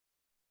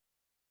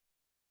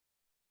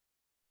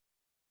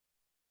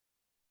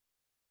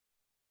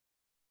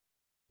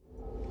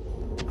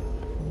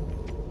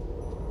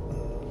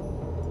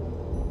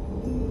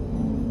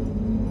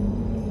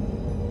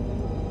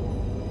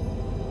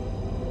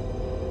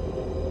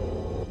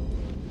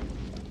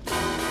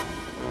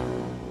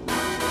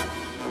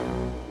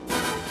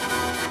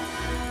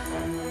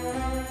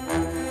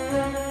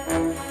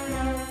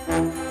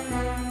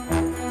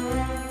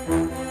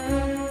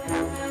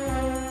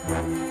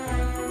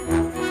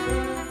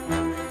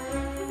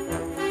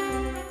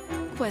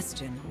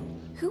Question: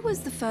 who was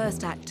the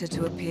first actor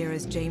to appear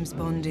as James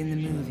Bond in the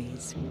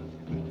movies?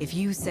 If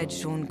you said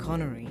Sean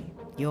Connery,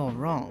 you're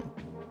wrong.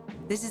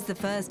 This is the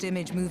first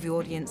image movie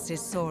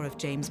audiences saw of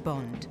James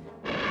Bond.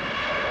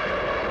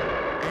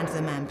 And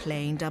the man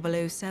playing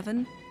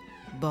 007?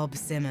 Bob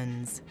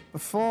Simmons.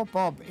 Before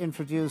Bob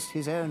introduced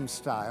his own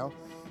style,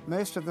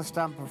 most of the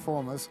stunt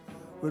performers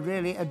were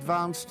really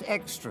advanced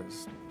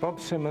extras.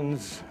 Bob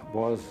Simmons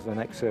was an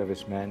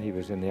ex-serviceman. He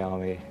was in the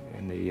Army,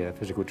 in the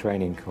Physical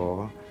Training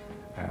Corps,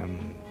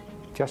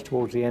 just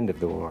towards the end of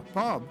the war.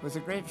 Bob was a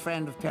great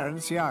friend of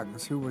Terence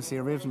Young's, who was the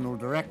original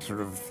director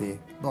of the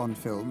Bond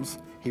films.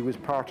 He was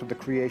part of the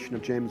creation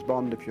of James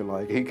Bond, if you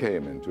like. He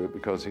came into it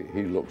because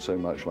he looked so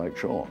much like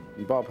Sean.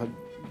 And Bob had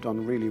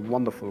done really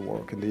wonderful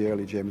work in the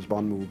early James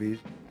Bond movies.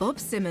 Bob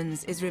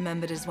Simmons is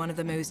remembered as one of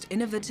the most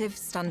innovative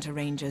stunt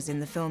arrangers in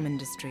the film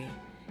industry.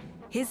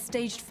 His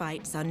staged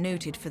fights are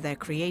noted for their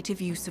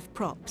creative use of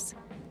props,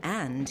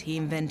 and he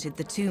invented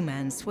the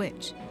two-man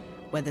switch,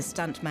 where the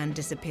stuntman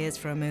disappears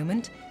for a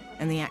moment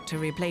and the actor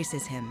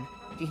replaces him.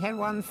 He had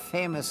one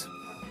famous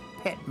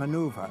pet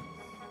maneuver.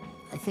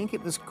 I think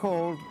it was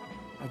called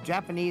a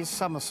Japanese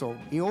somersault.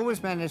 He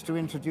always managed to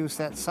introduce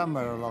that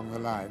somewhere along the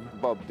line.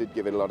 Bob did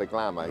give it a lot of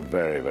glamour.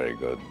 Very, very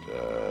good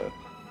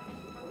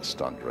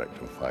stunt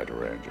director, fight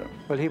arranger.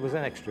 Well, he was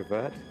an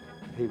extrovert.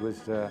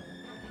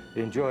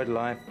 He enjoyed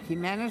life. He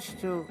managed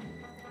to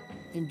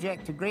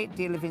inject a great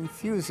deal of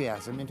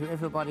enthusiasm into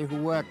everybody who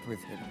worked with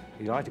him.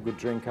 He liked a good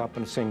drink up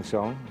and sing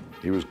song.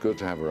 He was good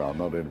to have around,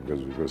 not only because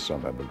he was a good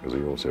stuntman, but because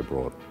he also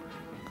brought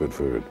good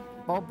food.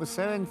 Bob was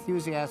so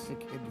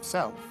enthusiastic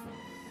himself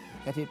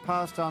that it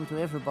passed on to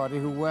everybody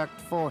who worked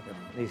for him.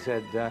 He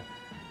said,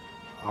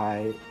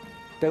 I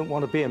don't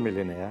want to be a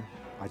millionaire,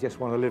 I just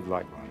want to live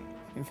like one.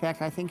 In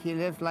fact, I think he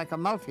lived like a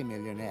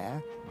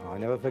multi-millionaire. I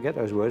never forget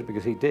those words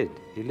because he did.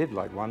 He lived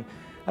like one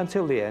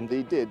until the end.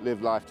 He did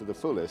live life to the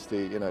fullest.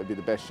 It'd be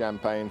the best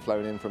champagne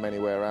flown in from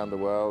anywhere around the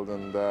world,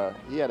 and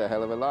he had a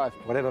hell of a life.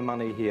 Whatever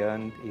money he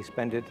earned, he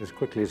spent it as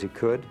quickly as he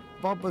could.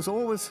 Bob was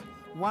always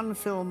one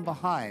film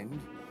behind,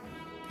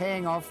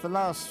 paying off the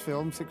last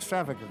film's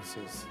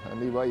extravagances.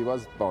 And he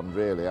was Bond,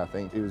 really, I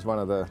think. He was one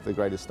of the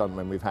greatest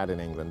stuntmen we've had in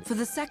England. For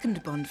the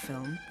second Bond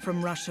film,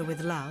 From Russia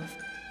with Love,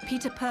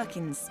 Peter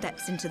Perkins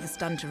steps into the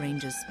stunt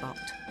arranger's spot.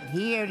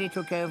 He only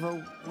took over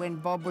when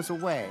Bob was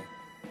away.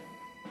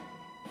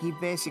 He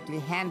basically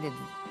handed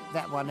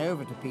that one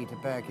over to Peter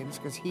Perkins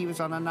because he was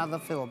on another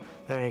film.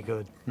 Very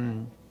good.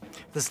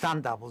 The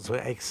stunt doubles were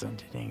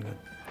excellent in England.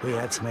 We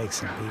had some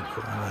excellent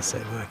people, I must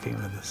say, working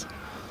with us.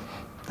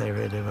 They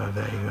really were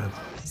very good.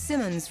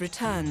 Simmons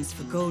returns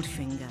for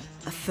Goldfinger,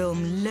 a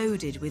film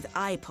loaded with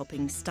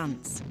eye-popping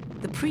stunts.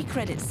 The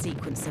pre-credits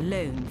sequence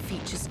alone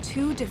features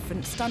two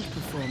different stunt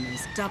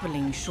performers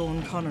doubling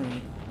Sean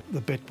Connery.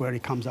 The bit where he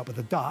comes up with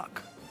a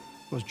duck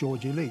was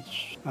George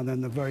Leech, and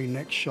then the very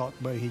next shot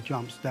where he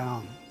jumps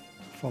down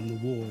from the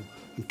wall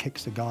and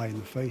kicks the guy in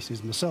the face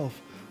is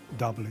myself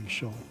doubling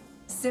Sean.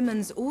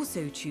 Simmons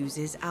also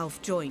chooses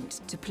Alf Joint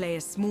to play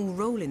a small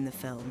role in the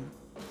film.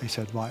 He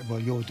said, right, well,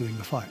 you're doing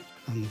the fight.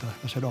 And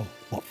I said, oh,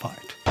 what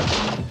fight?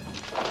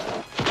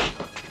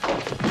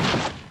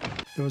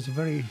 There was a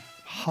very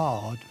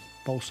hard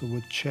balsa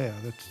wood chair,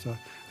 and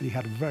he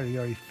had a very,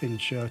 very thin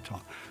shirt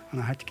on,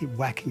 and I had to keep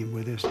whacking him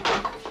with this.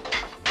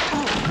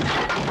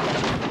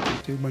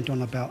 It went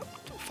on about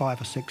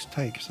 5 or 6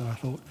 takes, and I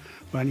thought,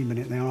 well, any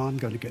minute now I'm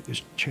going to get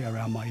this chair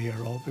around my ear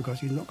roll because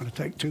he's not going to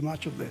take too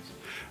much of this.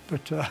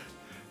 But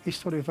he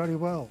stood it very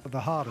well. But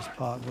the hardest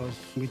part was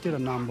we did a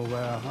number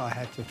where I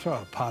had to throw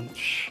a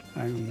punch,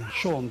 and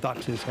Sean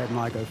ducks his head and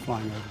I go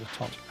flying over the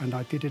top. And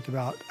I did it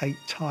about 8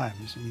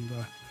 times, and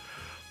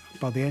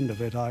by the end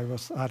of it,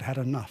 I'd had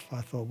enough.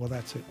 I thought, well,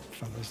 that's it,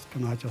 fellas.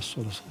 Can I just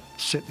sort of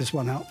sit this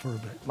one out for a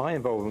bit? My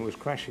involvement was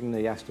crashing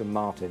the Aston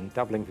Martin,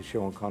 doubling for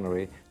Sean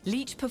Connery.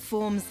 Leech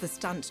performs the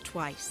stunt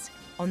twice.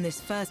 On this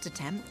first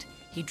attempt,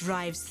 he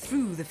drives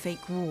through the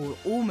fake wall,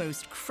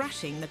 almost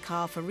crashing the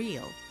car for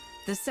real.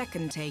 The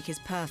second take is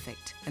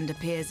perfect and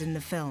appears in the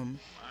film.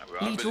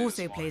 Leech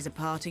also plays a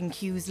part in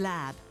Q's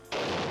lab.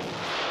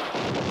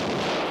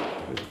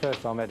 It was the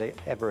first time I'd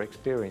ever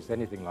experienced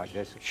anything like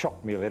this. It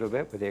shocked me a little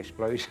bit with the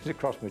explosions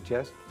across my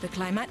chest. The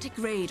climactic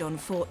raid on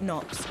Fort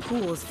Knox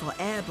calls for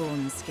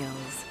airborne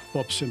skills.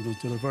 Bob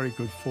Simmons did a very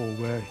good fall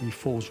where he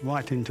falls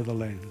right into the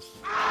lens.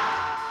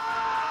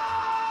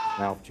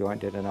 Alf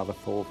Joint did another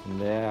fall from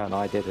there, and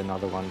I did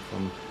another one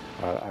from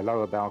a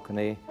lower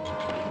balcony.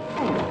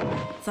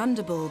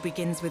 Thunderball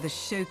begins with a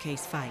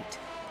showcase fight,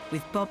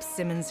 with Bob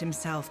Simmons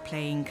himself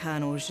playing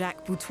Colonel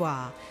Jacques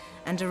Boutoir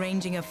and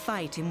arranging a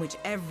fight in which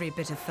every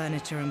bit of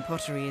furniture and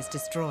pottery is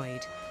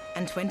destroyed.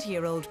 And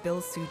 20-year-old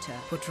Bill Souter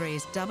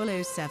portrays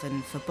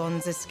 007 for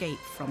Bond's escape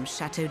from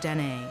Chateau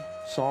d'Anay.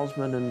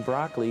 Salzman and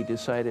Broccoli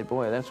decided,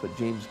 boy, that's what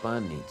James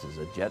Bond needs, is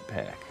a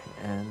jetpack.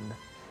 And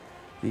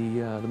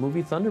the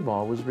movie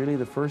Thunderball was really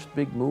the first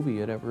big movie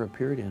it ever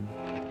appeared in.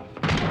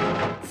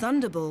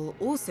 Thunderball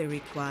also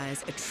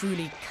requires a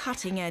truly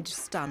cutting-edge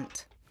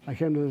stunt. I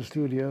came to the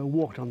studio,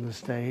 walked on the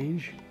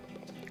stage,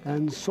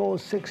 and saw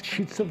 6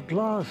 sheets of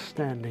glass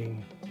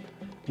standing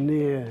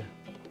near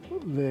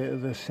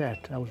the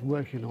set I was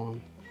working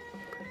on.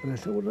 And I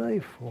said, what are they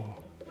for?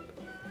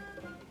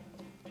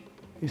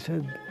 He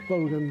said,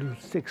 well, we're going to do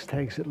 6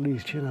 takes at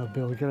least, you know,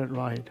 Bill, get it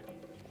right.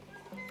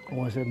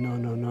 Oh, I said,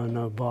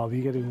 no, Bob,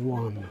 you're getting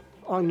 1.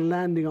 On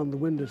landing on the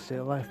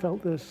windowsill, I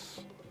felt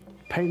this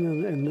pain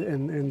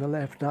in the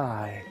left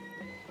eye.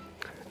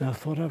 And I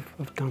thought,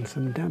 I've done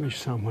some damage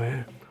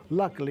somewhere.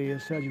 Luckily, a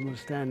surgeon was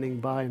standing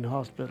by in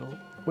hospital.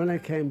 When I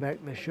came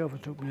back, the chauffeur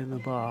took me in the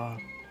bar,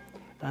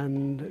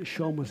 and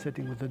Sean was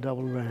sitting with the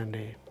double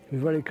Randy. He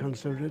was very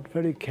considerate,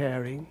 very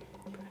caring.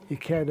 He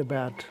cared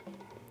about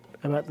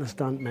the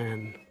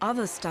stuntman.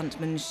 Other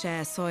stuntmen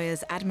share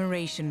Sawyer's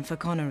admiration for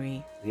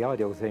Connery. The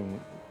ideal thing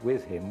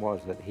with him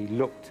was that he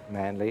looked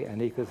manly and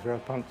he could throw a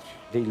punch.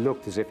 He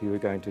looked as if he were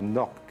going to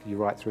knock you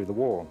right through the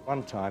wall.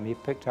 One time he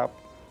picked up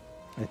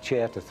a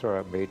chair to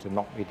throw at me to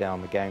knock me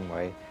down the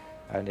gangway,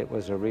 and it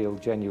was a real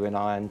genuine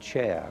iron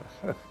chair.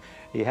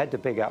 He had to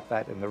pick up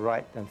that in the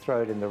right and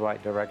throw it in the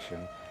right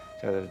direction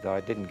so that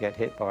I didn't get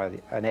hit by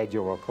an edge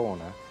or a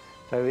corner.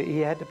 So he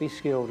had to be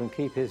skilled and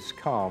keep his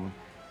calm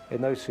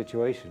in those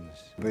situations.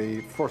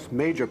 The first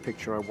major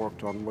picture I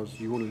worked on was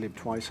You Only Live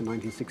Twice in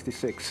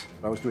 1966.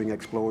 I was doing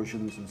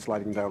explosions and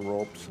sliding down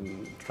ropes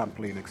and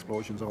trampoline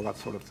explosions, all that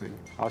sort of thing.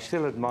 I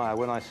still admire,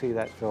 when I see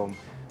that film,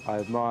 I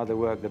admire the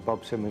work that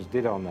Bob Simmons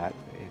did on that,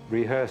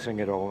 rehearsing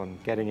it all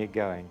and getting it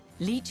going.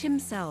 Leech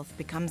himself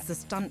becomes the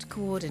stunt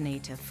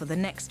coordinator for the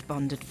next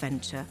Bond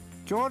adventure.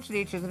 George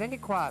Leech is a very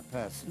quiet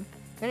person,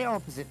 very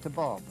opposite to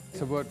Bob.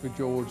 I've worked with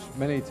George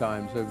many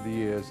times over the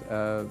years.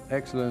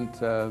 Excellent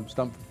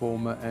stunt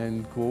performer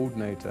and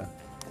coordinator.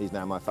 He's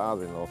now my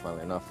father-in-law,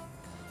 funnily enough,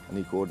 and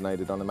he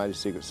coordinated on the Major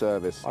Secret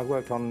Service. I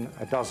worked on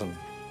a dozen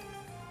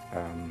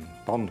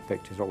Bond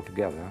pictures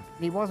altogether.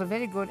 He was a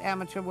very good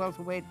amateur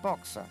welterweight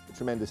boxer. A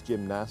tremendous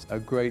gymnast. A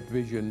great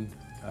vision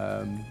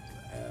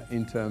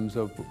in terms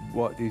of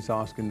what he's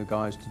asking the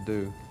guys to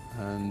do,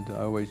 and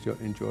I always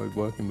enjoyed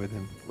working with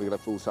him. We got a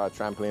full-size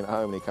trampoline at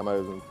home, and he come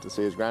over to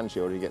see his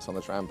grandchildren. He gets on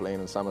the trampoline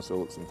and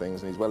somersaults and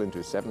things, and he's well into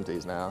his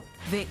 70s now.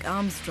 Vic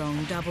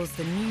Armstrong doubles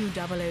the new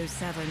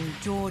 007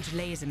 George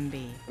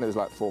Lazenby. And it was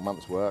like 4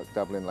 months' work,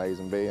 doubling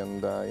Lazenby,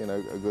 and you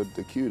know, a good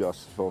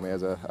kudos for me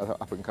as a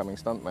up-and-coming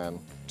stuntman.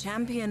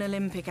 Champion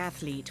Olympic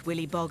athlete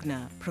Willy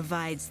Bogner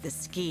provides the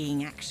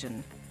skiing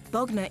action.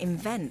 Bogner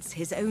invents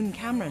his own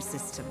camera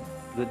system.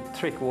 The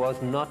trick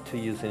was not to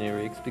use any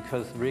rigs,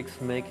 because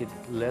rigs make it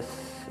less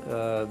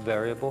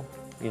variable.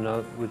 You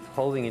know, with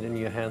holding it in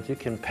your hands, you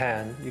can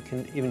pan, you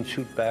can even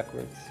shoot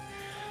backwards.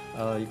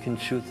 You can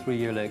shoot through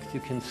your legs, you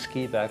can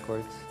ski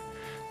backwards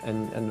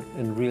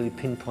and really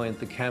pinpoint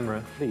the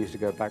camera. He used to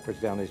go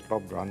backwards down his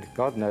bob run.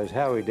 God knows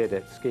how he did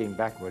it, skiing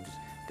backwards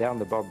down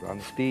the bob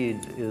run. Speed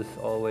is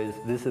always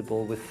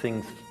visible with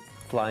things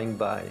flying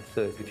by.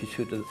 So if you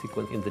shoot a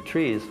sequence in the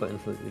trees, for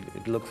instance,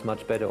 it looks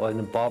much better, or in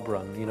a bob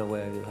run, you know,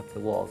 where you have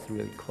the walls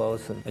really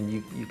close and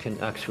you can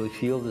actually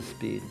feel the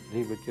speed.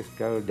 He would just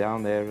go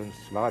down there and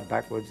slide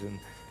backwards and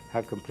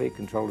have complete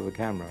control of the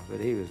camera.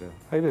 But he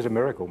was a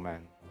miracle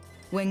man.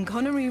 When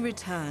Connery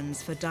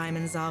returns for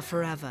Diamonds Are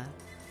Forever,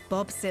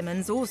 Bob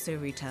Simmons also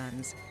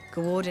returns,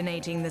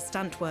 coordinating the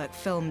stunt work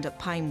filmed at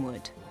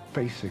Pinewood.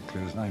 Basically,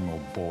 there's no more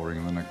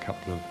boring than a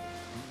couple of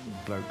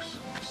blokes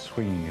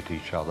swinging at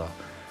each other.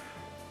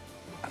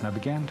 And I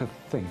began to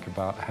think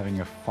about having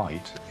a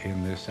fight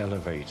in this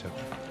elevator.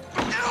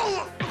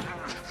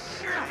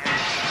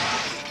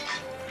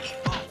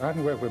 I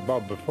hadn't worked with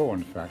Bob before,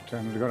 in fact,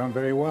 and we got on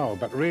very well.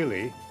 But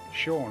really,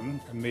 Sean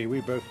and me,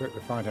 we both worked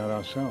the fight out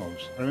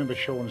ourselves. I remember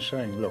Sean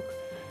saying, look,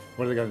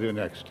 what are they going to do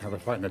next? Have a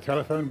fight in the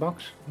telephone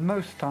box?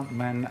 Most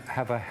stuntmen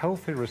have a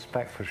healthy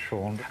respect for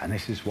Sean, and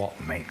this is what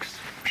makes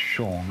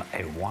Sean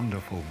a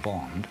wonderful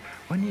Bond.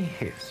 When he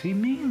hits, he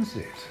means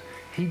it.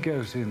 He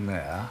goes in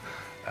there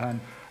and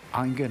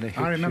I'm going to hit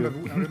you. I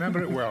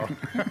remember it well.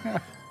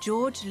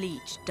 George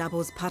Leech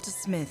doubles Putter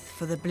Smith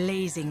for the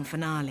blazing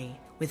finale,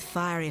 with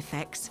fire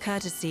effects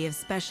courtesy of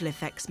special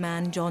effects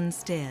man John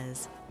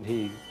Steers.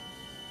 He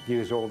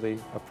used all the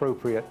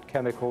appropriate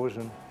chemicals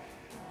and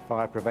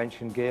fire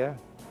prevention gear,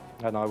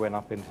 and I went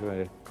up into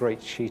a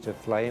great sheet of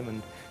flame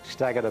and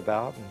staggered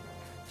about and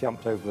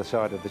jumped over the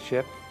side of the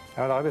ship,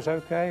 and I was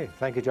okay.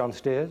 Thank you, John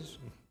Steers.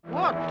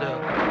 What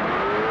the?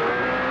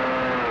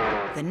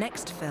 The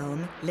next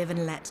film, Live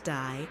and Let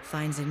Die,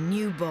 finds a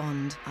new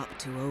Bond up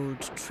to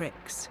old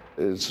tricks.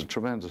 It's a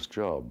tremendous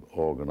job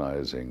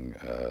organising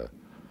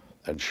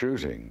and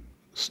shooting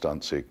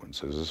stunt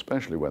sequences,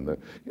 especially when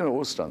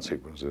all stunt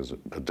sequences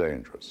are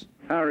dangerous.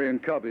 Harry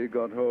and Cubby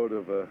got hold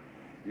of a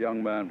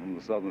young man from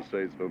the southern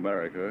states of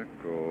America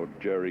called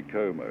Jerry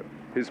Como.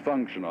 His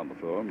function on the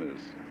film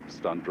is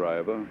stunt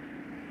driver,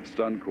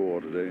 stunt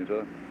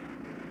coordinator,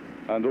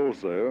 and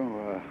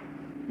also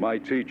my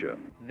teacher.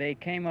 They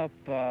came up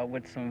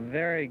with some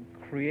very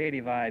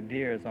creative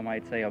ideas, I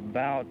might say,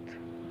 about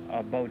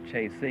a boat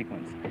chase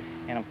sequence.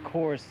 And of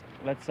course,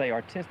 let's say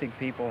artistic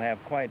people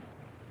have quite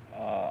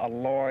a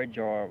large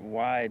or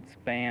wide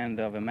span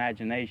of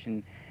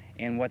imagination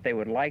in what they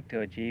would like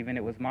to achieve, and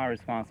it was my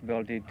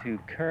responsibility to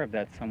curb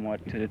that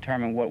somewhat to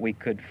determine what we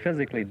could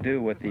physically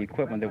do with the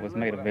equipment that was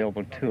made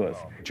available to us.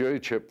 Jerry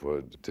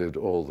Chipwood did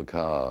all the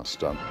car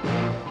stunt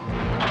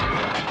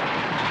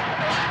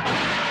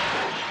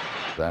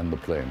and the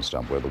plane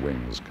stunt where the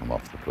wings come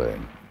off the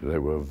plane. They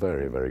were a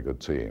very, very good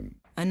team.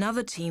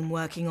 Another team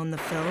working on the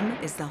film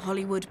is the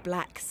Hollywood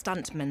Black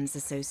Stuntmen's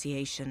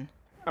Association.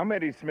 I'm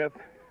Eddie Smith,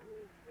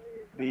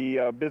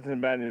 the business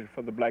manager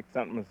for the Black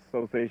Stuntmen's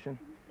Association.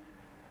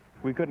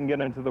 We couldn't get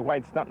into the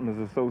White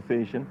Stuntmen's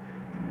Association,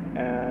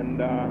 and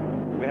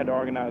we had to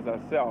organize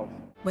ourselves.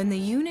 When the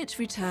unit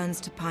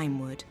returns to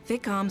Pinewood,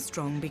 Vic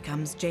Armstrong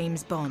becomes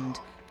James Bond,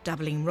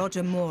 doubling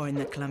Roger Moore in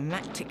the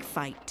climactic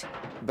fight.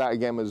 That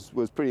again was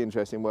pretty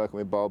interesting, working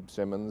with Bob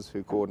Simmons,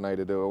 who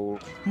coordinated it all.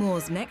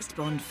 Moore's next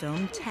Bond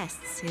film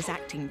tests his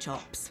acting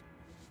chops.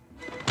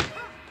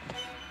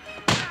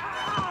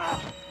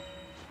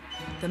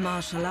 The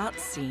martial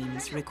arts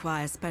scenes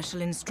require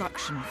special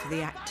instruction for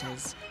the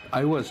actors.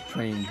 I was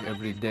trained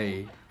every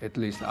day, at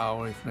least an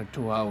hour, if not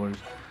 2 hours,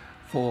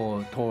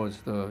 towards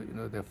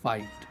the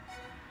fight.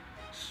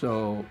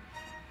 So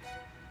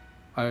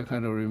I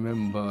kind of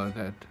remember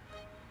that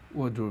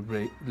wardrobe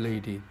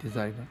lady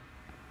designer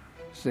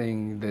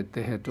saying that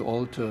they had to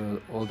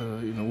alter all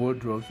the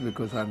wardrobes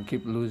because I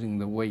keep losing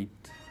the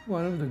weight.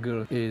 One of the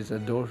girls is a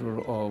daughter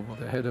of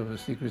the head of the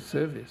Secret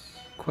Service.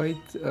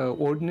 Quite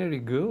ordinary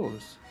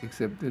girls,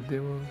 except that they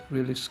were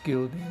really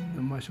skilled in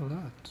the martial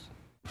arts.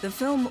 The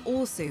film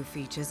also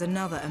features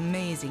another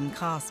amazing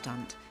car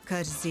stunt,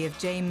 courtesy of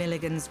Jay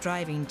Milligan's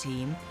driving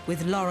team,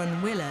 with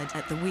Lauren Willard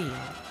at the wheel.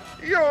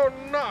 You're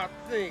not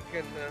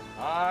thinking that.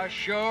 I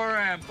sure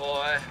am,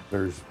 boy.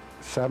 There's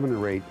 7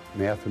 or 8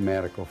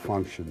 mathematical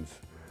functions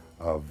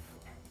of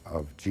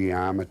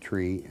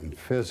geometry and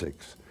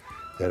physics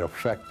that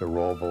affect the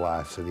roll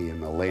velocity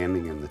and the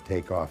landing and the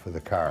takeoff of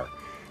the car.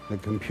 The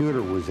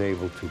computer was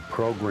able to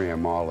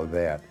program all of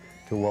that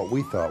to what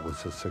we thought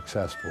was a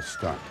successful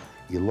stunt.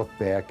 You look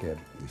back at it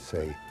and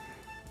say,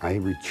 I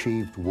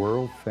achieved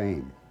world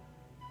fame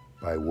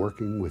by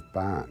working with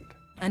Bond.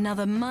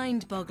 Another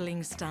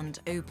mind-boggling stunt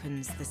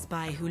opens The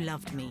Spy Who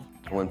Loved Me.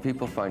 When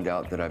people find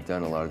out that I've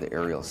done a lot of the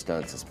aerial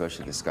stunts,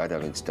 especially the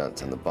skydiving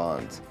stunts on the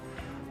Bonds,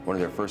 one of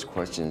their first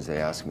questions they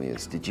ask me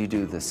is, did you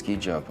do the ski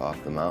jump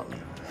off the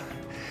mountain?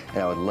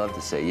 And I would love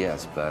to say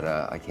yes, but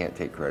I can't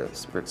take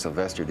credit. Rick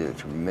Sylvester did a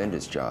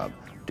tremendous job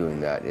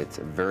doing that. It's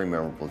a very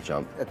memorable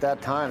jump. At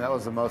that time, that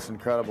was the most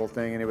incredible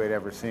thing anybody had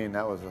ever seen.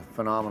 That was a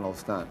phenomenal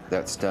stunt.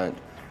 That stunt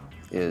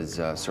is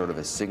sort of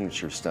a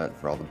signature stunt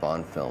for all the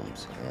Bond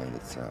films, and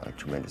it's a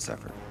tremendous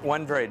effort.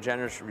 One very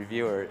generous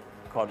reviewer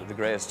called it the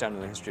greatest stunt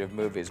in the history of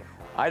movies.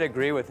 I'd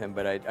agree with him,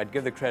 but I'd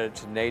give the credit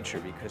to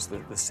nature because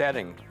the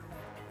setting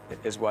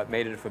is what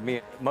made it for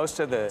me. Most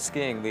of the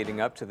skiing leading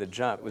up to the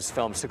jump was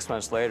filmed 6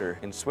 months later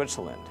in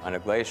Switzerland on a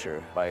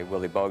glacier by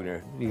Willy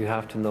Bogner. You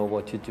have to know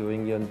what you're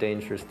doing. You're in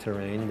dangerous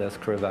terrain. There's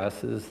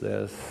crevasses,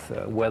 there's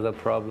weather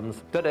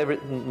problems. But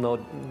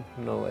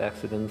no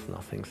accidents,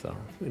 nothing, so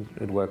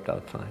it worked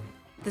out fine.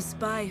 The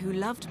Spy Who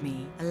Loved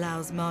Me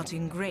allows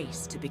Martin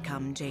Grace to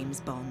become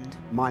James Bond.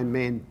 My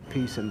main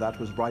piece in that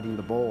was riding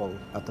the ball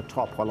at the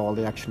top while all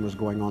the action was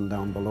going on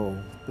down below.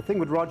 The thing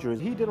with Roger is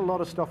he did a lot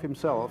of stuff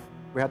himself.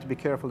 We had to be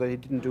careful that he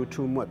didn't do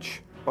too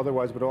much.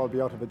 Otherwise, we'd all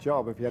be out of a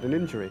job if he had an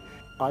injury.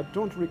 I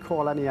don't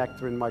recall any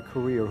actor in my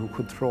career who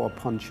could throw a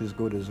punch as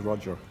good as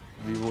Roger.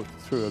 He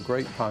threw a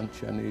great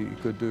punch and he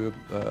could do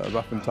a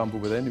rough and tumble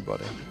with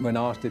anybody. When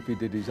asked if he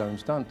did his own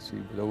stunts, he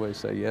would always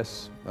say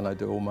yes, and I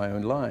do all my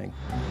own lying.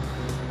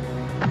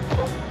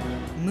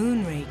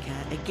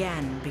 Moonraker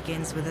again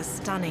begins with a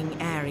stunning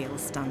aerial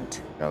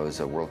stunt. I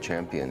was a world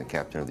champion, the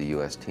captain of the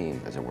U.S.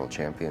 team as a world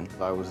champion.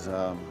 I was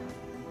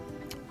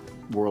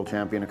world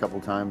champion a couple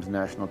times,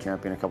 national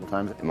champion a couple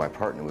times. And my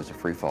partner was a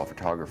free-fall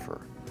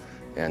photographer,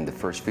 and the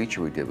first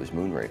feature we did was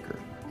Moonraker.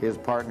 His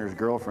partner's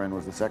girlfriend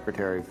was the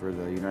secretary for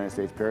the United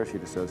States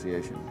Parachute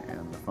Association,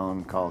 and the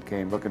phone call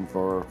came looking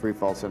for a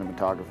free-fall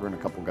cinematographer and a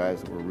couple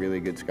guys that were really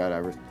good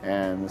skydivers.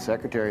 And the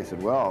secretary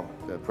said, well,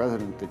 the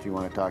president that you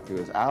want to talk to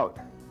is out,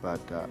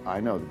 but I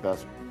know the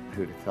best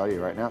who to tell you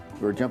right now.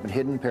 We were jumping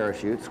hidden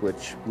parachutes,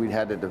 which we'd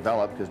had to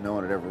develop because no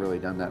one had ever really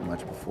done that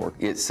much before.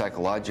 It's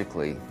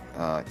psychologically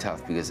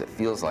tough because it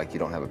feels like you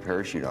don't have a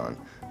parachute on,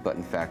 but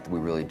in fact we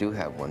really do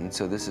have one.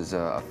 So this is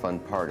a fun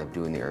part of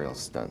doing the aerial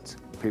stunts.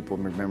 People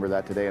remember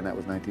that today, and that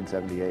was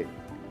 1978.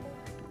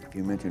 If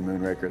you mention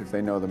Moonraker, if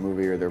they know the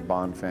movie or they're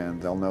Bond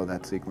fans, they'll know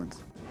that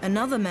sequence.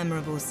 Another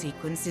memorable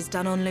sequence is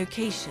done on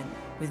location,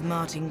 with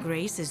Martin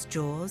Grace as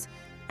Jaws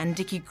and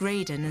Dickie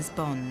Graydon as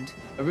Bond.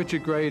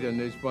 Richard Graydon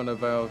is one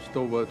of our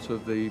stalwarts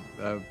of the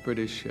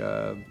British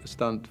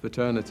stunt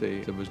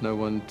fraternity. There was no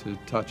one to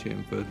touch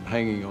him for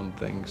hanging on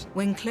things.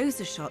 When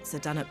closer shots are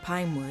done at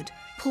Pinewood,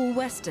 Paul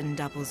Weston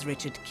doubles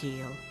Richard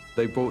Keel.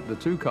 They brought the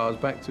 2 cars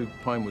back to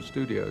Pinewood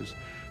Studios,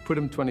 put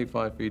them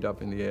 25 feet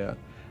up in the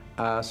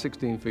air,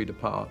 16 feet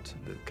apart.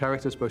 The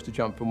character's supposed to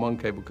jump from one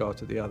cable car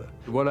to the other.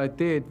 What I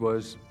did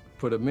was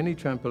put a mini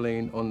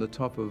trampoline on the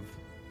top of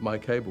my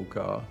cable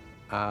car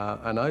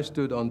and I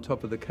stood on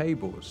top of the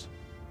cables,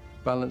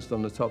 balanced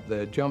on the top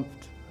there,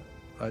 jumped.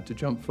 I had to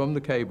jump from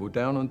the cable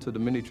down onto the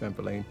mini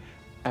trampoline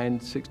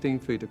and 16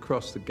 feet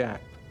across the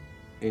gap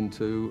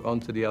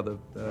onto the other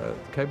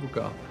cable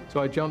car.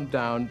 So I jumped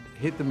down,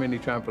 hit the mini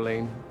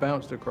trampoline,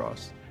 bounced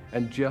across,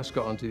 and just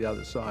got onto the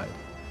other side.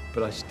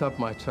 But I stubbed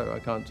my toe, I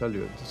can't tell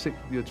you.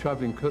 You're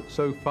traveling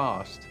so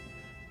fast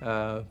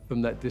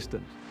from that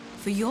distance.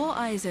 For Your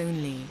Eyes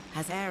Only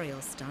has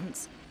aerial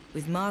stunts,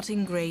 with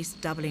Martin Grace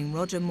doubling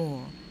Roger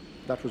Moore.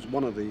 That was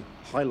one of the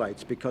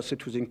highlights because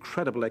it was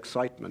incredible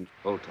excitement.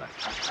 Hold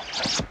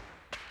tight.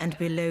 And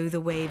Below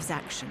the Waves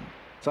action.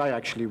 So I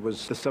actually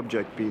was the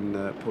subject being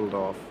pulled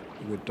off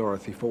with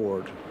Dorothy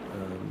Ford,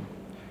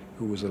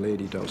 who was a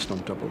lady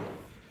stunt double.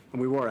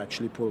 And we were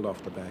actually pulled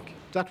off the back.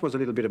 That was a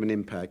little bit of an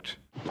impact.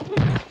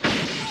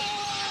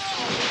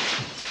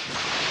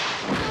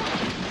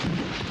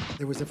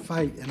 There was a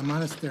fight in a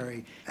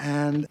monastery,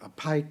 and a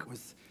pike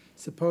was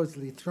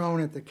supposedly thrown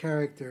at the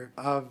character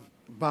of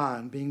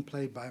Bond, being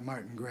played by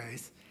Martin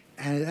Grace,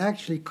 and it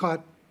actually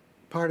caught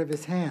part of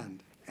his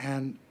hand.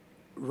 And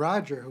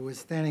Roger, who was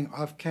standing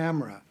off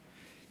camera,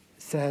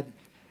 said,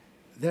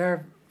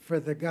 "There for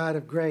the God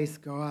of grace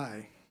go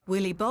I."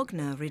 Willy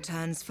Bogner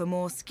returns for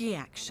more ski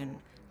action,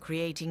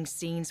 creating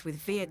scenes with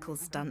vehicle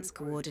stunts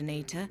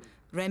coordinator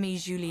Remy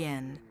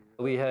Julien.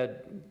 We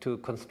had to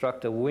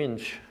construct a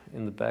winch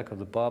in the back of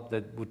the bob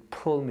that would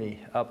pull me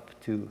up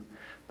to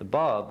the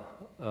bob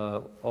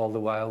all the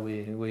while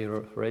we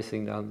were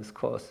racing down this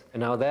course.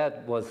 And now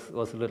that was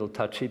a little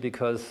touchy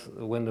because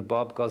when the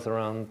bob goes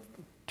around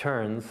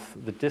turns,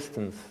 the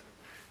distance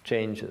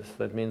changes.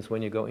 That means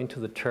when you go into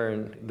the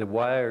turn, the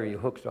wire you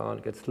hooked on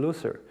gets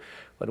looser.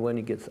 But when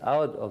it gets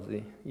out of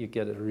you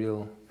get a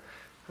real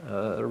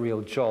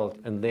jolt.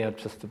 And they are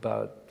just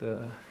about,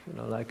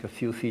 like a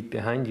few feet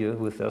behind you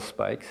with their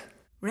spikes.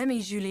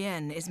 Remy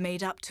Julien is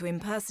made up to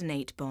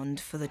impersonate Bond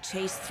for the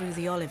chase through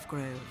the olive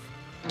grove.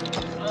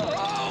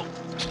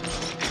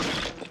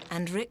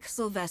 And Rick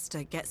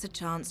Sylvester gets a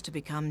chance to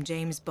become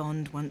James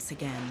Bond once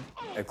again.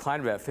 I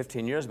climbed about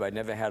 15 years, but I'd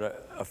never had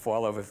a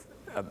fall over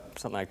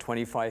something like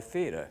 25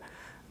 feet,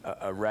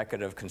 a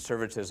record of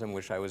conservatism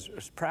which I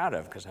was proud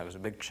of because I was a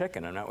big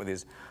chicken. I'm not with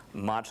these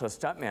macho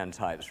stuntman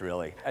types,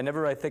 really. I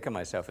never really think of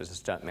myself as a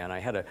stuntman. I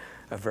had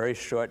a very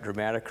short,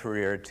 dramatic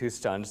career, 2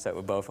 stunts that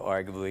were both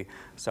arguably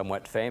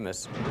somewhat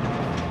famous.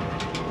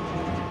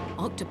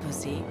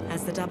 Octopussy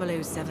as the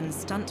 007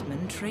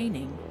 stuntman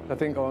training. I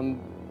think on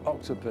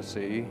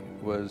Octopussy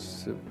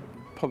was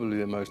probably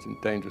the most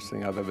dangerous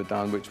thing I've ever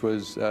done, which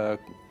was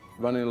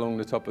running along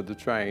the top of the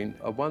train.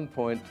 At one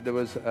point, there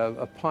was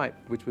a pipe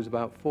which was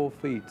about 4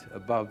 feet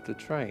above the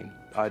train.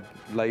 I'd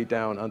lay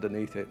down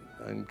underneath it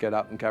and get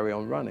up and carry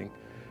on running.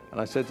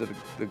 And I said to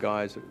the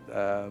guys,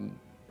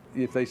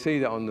 if they see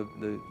that on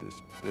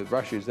the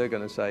rushes, they're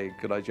going to say,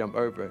 could I jump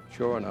over it?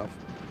 Sure enough,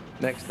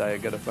 next day I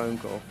get a phone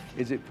call,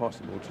 is it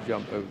possible to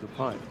jump over the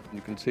pipe?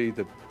 You can see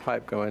the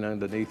pipe going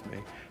underneath me,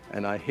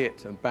 and I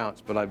hit and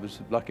bounced, but I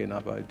was lucky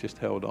enough, I just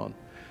held on.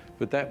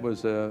 But that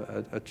was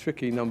a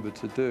tricky number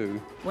to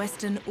do.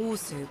 Weston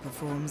also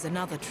performs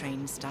another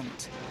train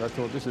stunt. I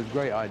thought this is a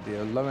great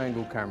idea,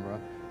 low-angle camera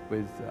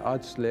with,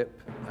 I'd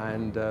slip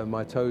and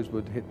my toes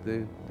would hit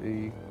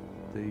the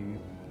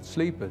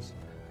sleepers.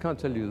 I can't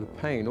tell you the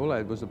pain. All I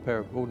had was a pair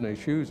of ordinary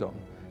shoes on,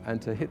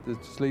 and to hit the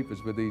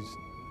sleepers with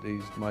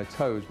my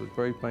toes was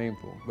very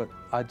painful. But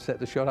I'd set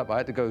the shot up, I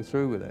had to go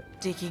through with it.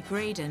 Dickie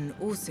Graydon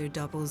also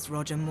doubles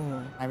Roger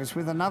Moore. I was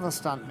with another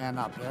stuntman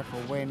up there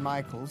called Wayne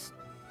Michaels,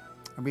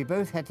 and we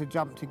both had to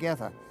jump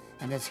together.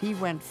 And as he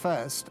went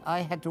first,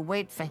 I had to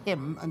wait for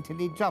him until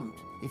he jumped.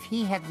 If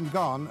he hadn't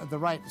gone at the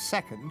right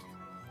second,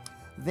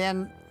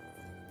 then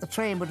the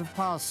train would have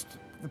passed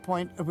the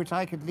point at which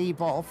I could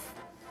leap off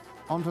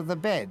onto the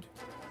bed.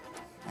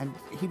 And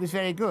he was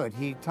very good.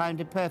 He timed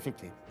it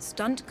perfectly.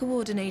 Stunt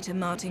coordinator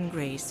Martin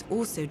Grace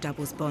also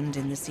doubles Bond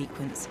in the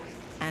sequence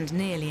and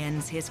nearly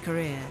ends his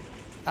career.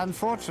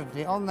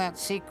 Unfortunately, on that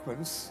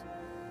sequence,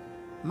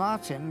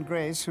 Martin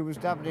Grace, who was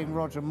doubling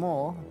Roger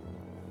Moore,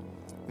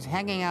 was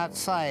hanging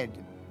outside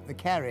the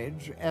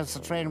carriage as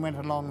the train went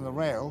along the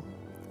rail,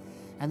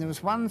 and there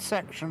was one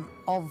section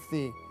of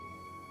the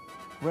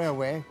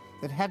railway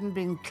that hadn't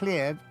been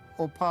cleared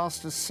or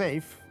passed as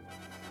safe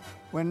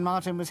when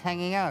Martin was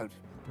hanging out.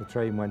 The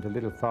train went a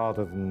little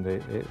farther than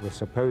it was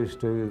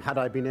supposed to. Had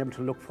I been able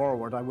to look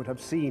forward, I would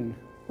have seen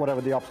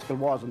whatever the obstacle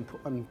was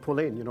and pull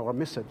in, or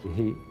miss it.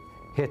 He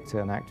hit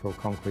an actual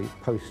concrete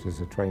post as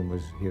the train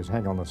was, he was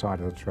hanging on the side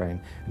of the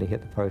train, and he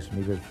hit the post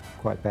and he was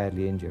quite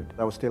badly injured.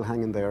 I was still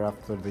hanging there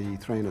after the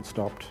train had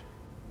stopped,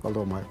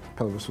 although my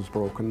pelvis was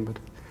broken, but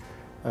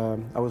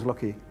I was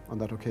lucky on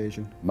that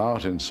occasion.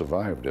 Martin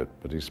survived it,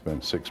 but he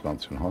spent 6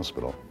 months in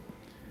hospital,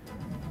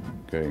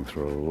 going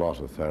through a lot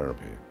of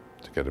therapy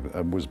to get him,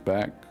 and was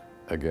back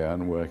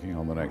again working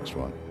on the next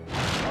one.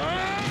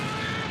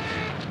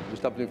 I was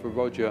doubling for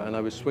Roger, and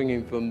I was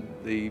swinging from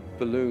the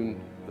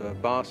balloon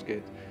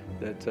basket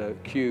that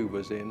Q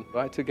was in.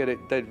 I had to get it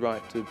dead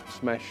right to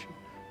smash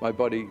my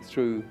body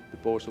through the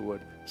balsa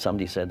wood.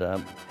 Somebody said,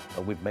 oh,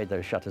 we've made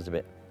those shutters a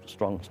bit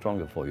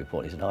stronger for you,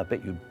 Paul. He said, oh, I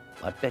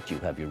bet you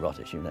have your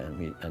rotters, you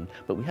know.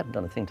 But we hadn't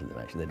done a thing to them,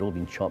 actually. They'd all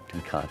been chopped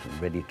and cut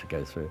and ready to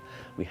go through.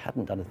 We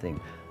hadn't done a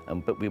thing,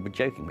 but we were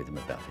joking with him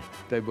about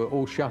it. They were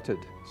all shuttered,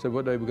 so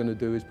what they were going to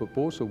do is put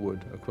balsa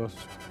wood across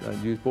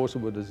and use balsa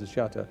wood as a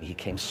shutter. He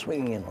came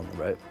swinging in on the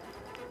rope,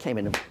 came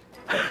in and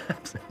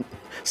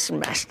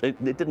smashed it.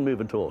 It didn't move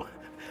at all.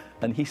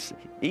 And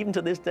even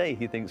to this day,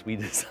 he thinks we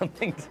did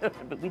something to it,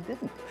 but we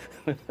didn't.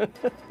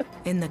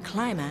 In the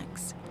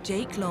climax,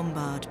 Jake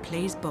Lombard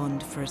plays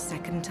Bond for a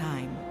second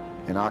time.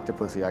 In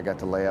Octopussy, I got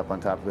to lay up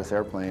on top of this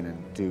airplane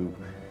and do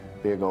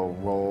big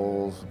old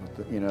rolls,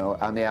 you know,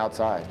 on the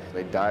outside.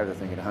 They dive the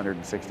thing at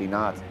 160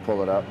 knots,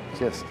 pull it up,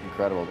 just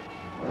incredible.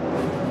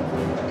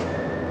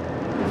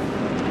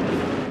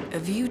 A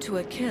View to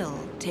a Kill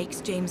takes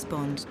James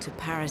Bond to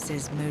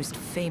Paris's most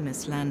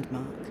famous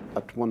landmark.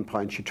 At one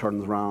point, she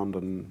turns around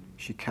and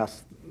she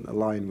casts a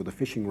line with a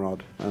fishing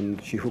rod,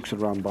 and she hooks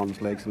it around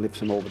Bond's legs and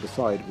lifts him over the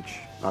side, which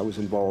I was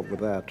involved with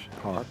that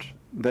part.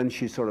 Then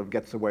she sort of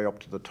gets away up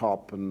to the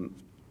top and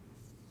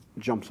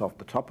jumps off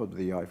the top of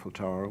the Eiffel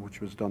Tower, which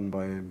was done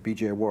by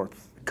B.J.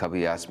 Worth.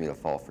 Cubby asked me to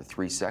fall for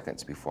 3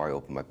 seconds before I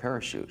opened my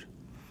parachute.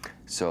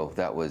 So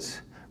that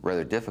was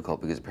rather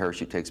difficult because the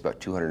parachute takes about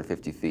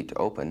 250 feet to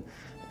open,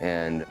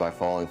 and by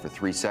falling for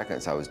 3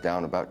 seconds, I was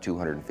down about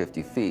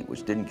 250 feet,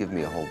 which didn't give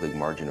me a whole big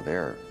margin of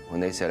error. When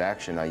they said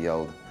action, I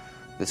yelled,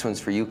 "This one's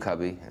for you,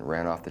 Cubby," and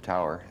ran off the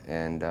tower,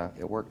 and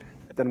it worked.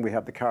 Then we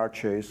have the car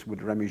chase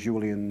with Remy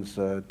Julien's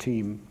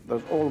team.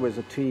 There's always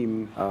a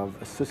team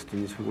of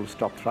assistants who will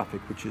stop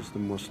traffic, which is the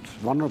most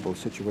vulnerable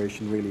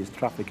situation, really, is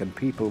traffic and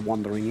people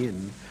wandering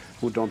in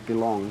who don't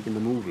belong in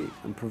the movie.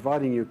 And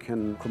providing you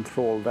can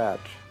control that,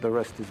 the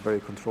rest is very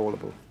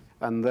controllable.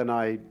 And then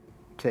I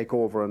take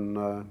over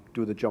and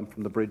do the jump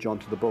from the bridge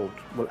onto the boat.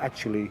 Well,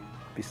 actually,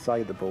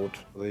 beside the boat.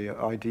 The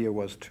idea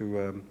was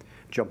to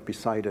jump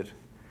beside it.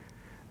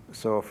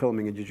 So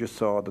filming it, you just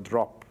saw the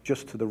drop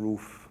just to the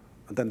roof,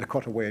 and then the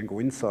cutaway and go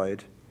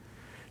inside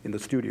in the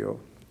studio,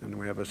 and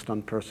we have a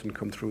stunt person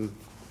come through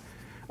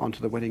onto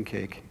the wedding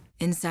cake.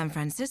 In San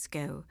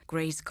Francisco,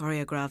 Grace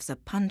choreographs a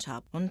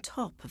punch-up on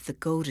top of the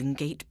Golden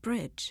Gate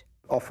Bridge.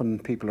 Often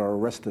people are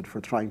arrested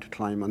for trying to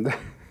climb on the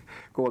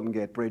Golden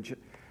Gate Bridge.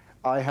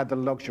 I had the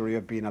luxury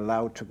of being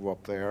allowed to go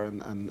up there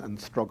and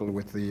struggle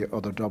with the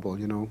other double,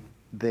 you know.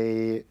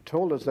 They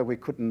told us that we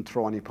couldn't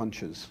throw any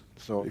punches.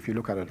 So if you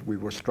look at it, we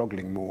were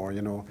struggling more,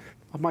 you know.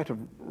 I might have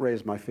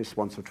raised my fist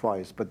once or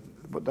twice, but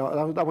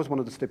that was one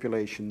of the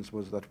stipulations,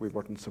 was that we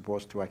weren't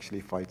supposed to actually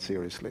fight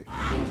seriously.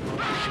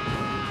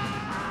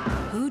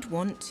 Who'd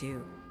want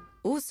to?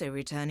 Also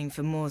returning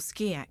for more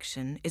ski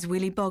action is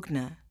Willy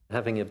Bogner.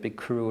 Having a big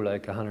crew,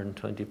 like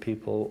 120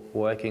 people,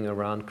 working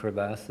around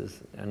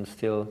crevasses and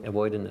still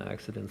avoiding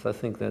accidents, I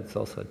think that's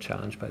also a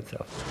challenge by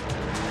itself.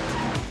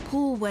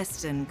 Paul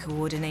Weston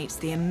coordinates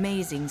the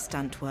amazing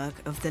stunt work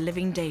of The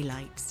Living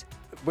Daylights.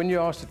 When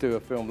you're asked to do a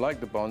film like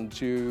The Bonds,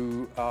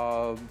 you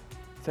are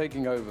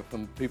taking over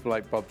from people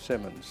like Bob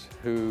Simmons,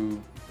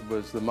 who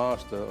was the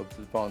master of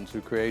The Bonds,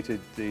 who created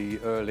the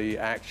early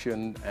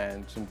action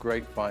and some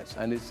great fights,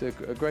 and it's a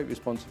great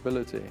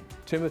responsibility.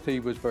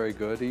 Timothy was very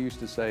good. He used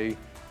to say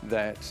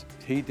that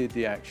he did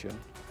the action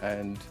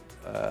and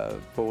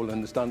Paul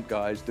and the stunt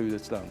guys do the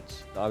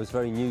stunts. I was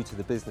very new to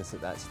the business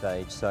at that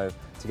stage, so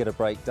to get a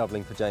break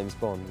doubling for James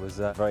Bond was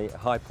a very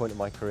high point of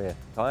my career.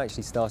 I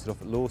actually started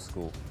off at law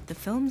school. The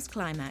film's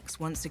climax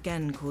once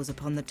again calls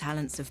upon the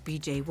talents of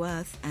B.J.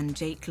 Worth and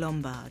Jake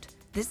Lombard.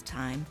 This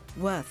time,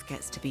 Worth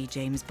gets to be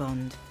James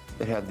Bond.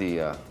 It had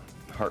the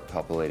heart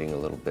palpitating a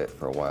little bit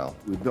for a while.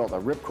 We built a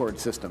ripcord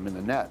system in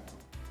the net,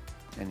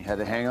 and you had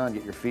to hang on,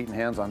 get your feet and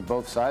hands on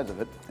both sides of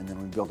it, and then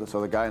we built it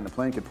so the guy in the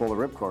plane could pull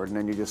the ripcord, and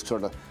then you just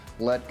sort of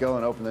let go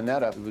and open the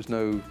net up. There was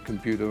no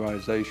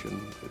computerization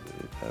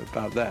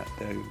about that.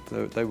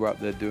 They were up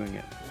there doing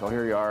it. So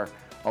here you are,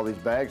 all these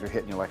bags are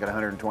hitting you like at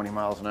 120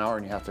 miles an hour,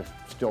 and you have to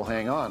still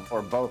hang on,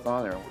 or both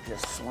on there. We're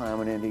just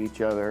slamming into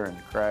each other and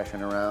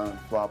crashing around,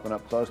 flopping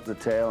up close to the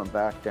tail and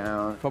back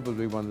down.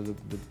 Probably one of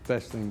the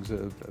best things that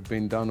have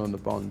been done on the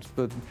Bonds,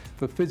 but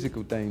for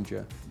physical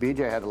danger.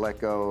 BJ had to let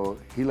go.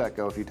 He let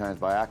go a few times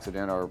by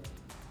accident or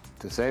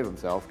to save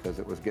himself because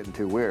it was getting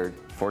too weird.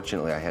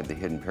 Fortunately, I had the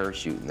hidden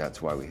parachute, and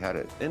that's why we had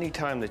it.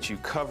 Anytime that you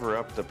cover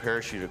up the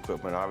parachute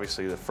equipment,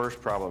 obviously the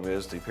first problem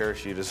is the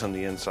parachute is on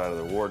the inside of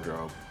the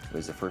wardrobe. It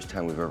was the first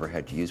time we've ever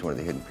had to use one of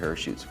the hidden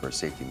parachutes for a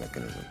safety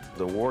mechanism.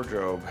 The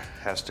wardrobe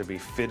has to be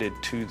fitted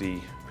to the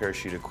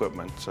parachute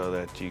equipment so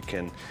that you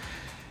can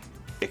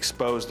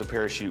expose the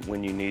parachute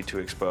when you need to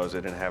expose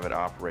it and have it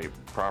operate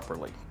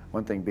properly.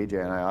 One thing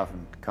BJ and I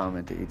often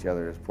comment to each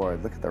other is, boy,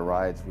 look at the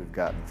rides we've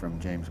gotten from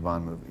James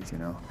Bond movies, you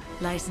know.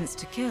 License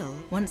to Kill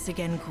once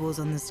again calls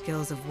on the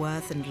skills of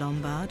Worth and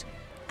Lombard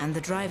and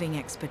the driving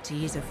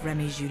expertise of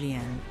Remy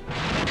Julien.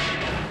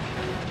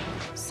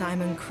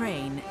 Simon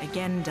Crane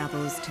again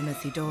doubles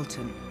Timothy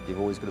Dalton. You've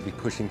always got to be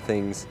pushing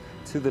things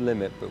to the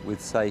limit, but with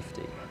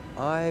safety.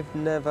 I've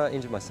never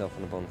injured myself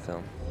on a Bond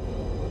film.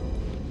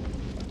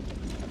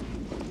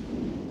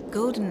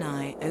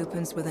 GoldenEye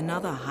opens with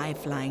another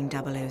high-flying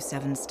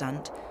 007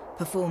 stunt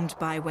performed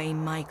by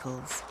Wayne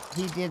Michaels.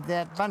 He did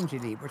that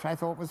bungee leap, which I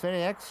thought was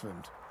very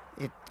excellent.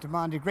 It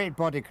demanded great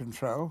body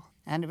control,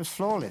 and it was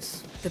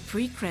flawless. The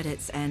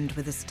pre-credits end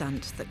with a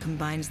stunt that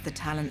combines the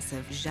talents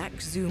of Jacques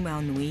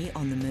Zoumarnouy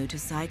on the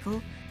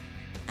motorcycle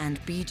and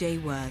B.J.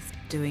 Worth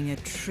doing a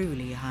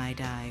truly high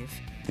dive.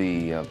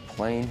 The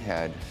plane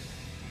had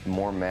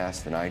more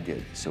mass than I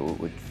did, so it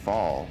would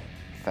fall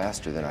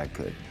faster than I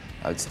could.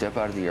 I would step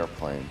out of the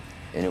airplane,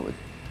 and it would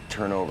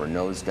turn over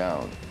nose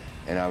down,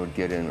 and I would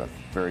get in a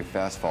very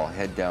fast fall,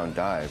 head down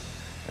dive,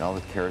 and all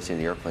the kerosene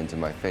in the airplane's in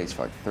my face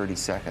for like 30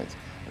 seconds.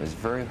 It was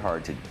very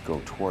hard to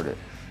go toward it.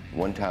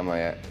 One time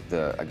I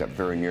got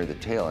very near the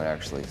tail and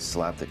actually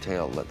slapped the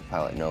tail to let the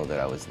pilot know that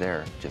I was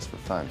there just for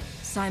fun.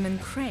 Simon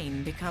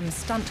Crane becomes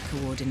stunt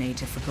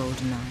coordinator for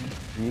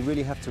GoldenEye. And you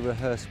really have to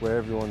rehearse where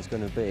everyone's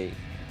going to be.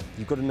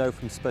 You've got to know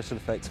from special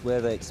effects where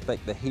they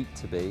expect the heat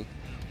to be.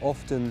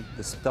 Often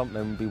the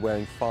stuntmen will be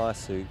wearing fire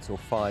suits or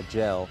fire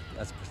gel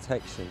as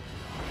protection.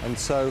 And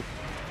so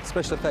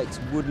special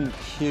effects wouldn't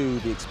cue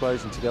the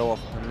explosion to go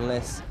off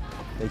unless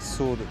they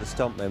saw that the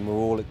stuntmen were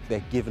all at their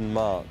given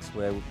marks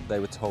where they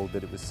were told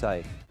that it was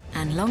safe.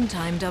 And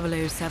longtime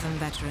 007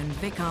 veteran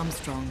Vic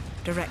Armstrong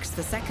directs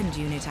the second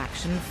unit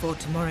action for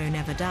Tomorrow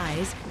Never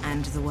Dies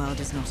and The World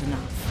Is Not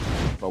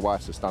Enough. My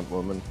wife's a stunt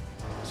woman.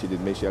 She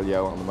did Michelle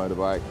Yeoh on the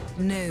motorbike.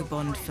 No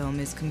Bond film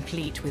is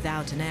complete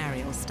without an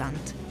aerial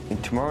stunt.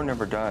 In Tomorrow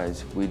Never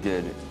Dies, we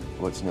did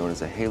what's known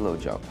as a halo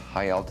jump,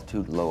 high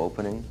altitude, low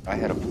opening. I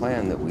had a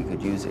plan that we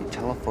could use a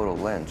telephoto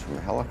lens from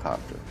a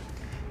helicopter.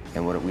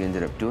 And what we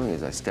ended up doing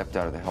is I stepped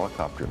out of the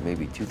helicopter at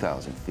maybe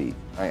 2,000 feet.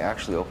 I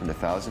actually opened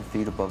 1,000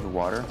 feet above the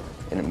water,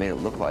 and it made it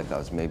look like I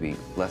was maybe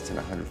less than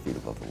 100 feet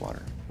above the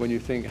water. When you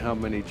think how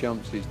many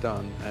jumps he's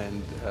done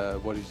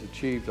and what he's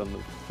achieved on the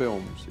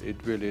films, it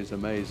really is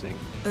amazing.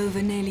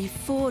 Over nearly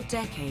 4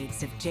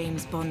 decades of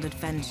James Bond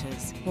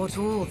adventures, what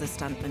all the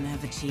stuntmen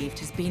have achieved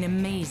has been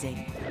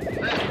amazing.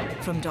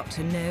 From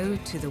Dr. No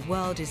to The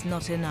World Is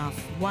Not Enough,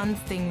 one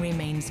thing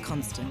remains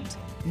constant.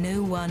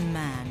 No one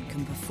man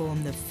can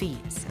perform the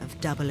feats of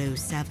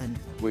 007.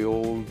 We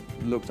all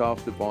looked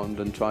after Bond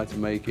and tried to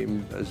make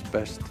him as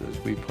best as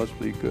we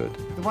possibly could.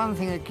 The one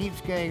thing that keeps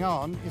going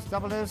on is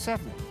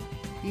 007.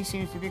 He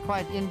seems to be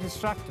quite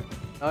indestructible.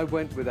 I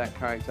went with that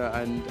character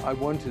and I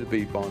wanted to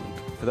be Bond.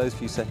 For those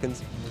few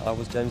seconds, I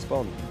was James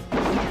Bond.